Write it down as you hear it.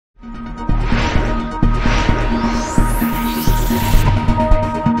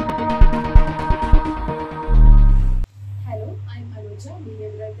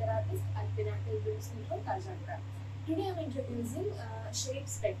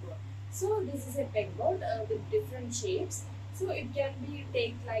shapes pegboard. So this is a pegboard with different shapes. So it can be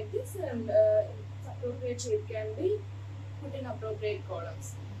take like this, and appropriate shape can be put in appropriate columns.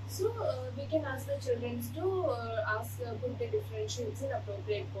 So we can ask the children to put the different shapes in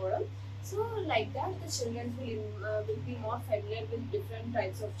appropriate column. So like that, the children will be more familiar with different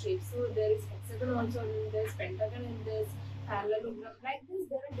types of shapes. So there is hexagon also in this, pentagon in this, parallelogram like this.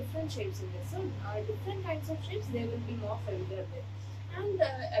 There are different shapes in this. So different kinds of shapes they will be more familiar with. And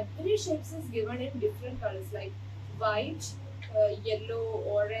every shapes is given in different colors like white, yellow,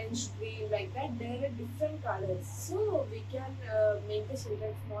 orange, green, like that. There are different colors. So we can make the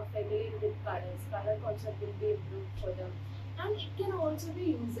children more familiar with colors. Color concept will be improved for them. And it can also be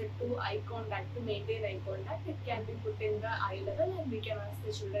used to eye contact, to maintain eye contact. It can be put in the eye level and we can ask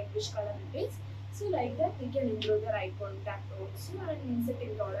the children which color it is. So like that we can improve their eye contact also, and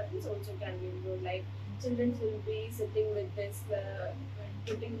sitting tolerance also can be improved. Like children will be sitting with this,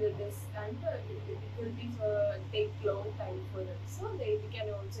 putting with this, and it will be take long time for them. So we can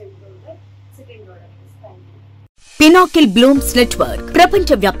also improve the sitting tolerance. Thank you. Pinnacle Blooms Network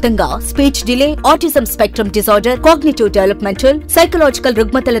ప్రపంచ వ్యాప్తంగా speech delay, autism spectrum disorder, cognitive developmental, psychological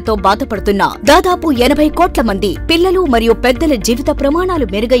రుగ్మతలతో బాధపడుతున్న దాదాపు 80 కోట్ల మంది పిల్లలు మరియు పెద్దల జీవిత ప్రమాణాలు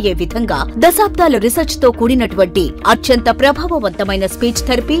మెరుగయ్యే విధంగా దశాబ్దాల రీసెర్చ్ తో కూడినటువంటి అత్యంత ప్రభావవంతమైన speech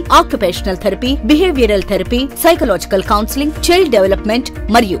therapy, occupational therapy, behavioural therapy, psychological counselling, child development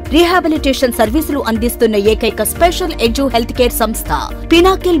మరియు రీహాబిలిటేషన్ సర్వీసులు అందిస్తున్న ఏకైక స్పెషల్ ఎడ్యు హెల్త్ కేర్ సంస్థ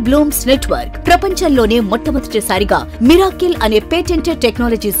పినాకిల్ బ్లూమ్స్ నెట్వర్క్. ప్రపంచంలోనే మొట్టమొదటిసారిగా మిరాకిల్ అనే పేటెంటెడ్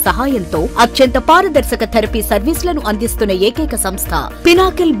టెక్నాలజీ సహాయంతో అత్యంత పారదర్శక థెరపీ సర్వీసులను అందిస్తున్న ఏకైక సంస్థ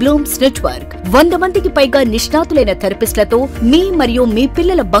పినాకిల్ బ్లూమ్స్ నెట్వర్క్. 100 మందికి పైగా నిష్ణాతులైన థెరపిస్టులతో మీ మరియు మీ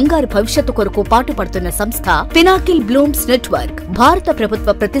పిల్లల బంగారు భవిష్యత్తు కొరకు పాటుపడుతున్న సంస్థ పినాకిల్ బ్లూమ్స్ నెట్వర్క్. భారత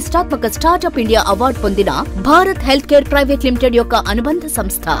ప్రభుత్వ ప్రతిష్టాత్మక స్టార్టప్ ఇండియా అవార్డు పొందిన Bharat health care private limited యొక్క అనుబంధ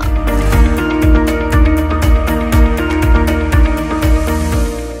సంస్థ.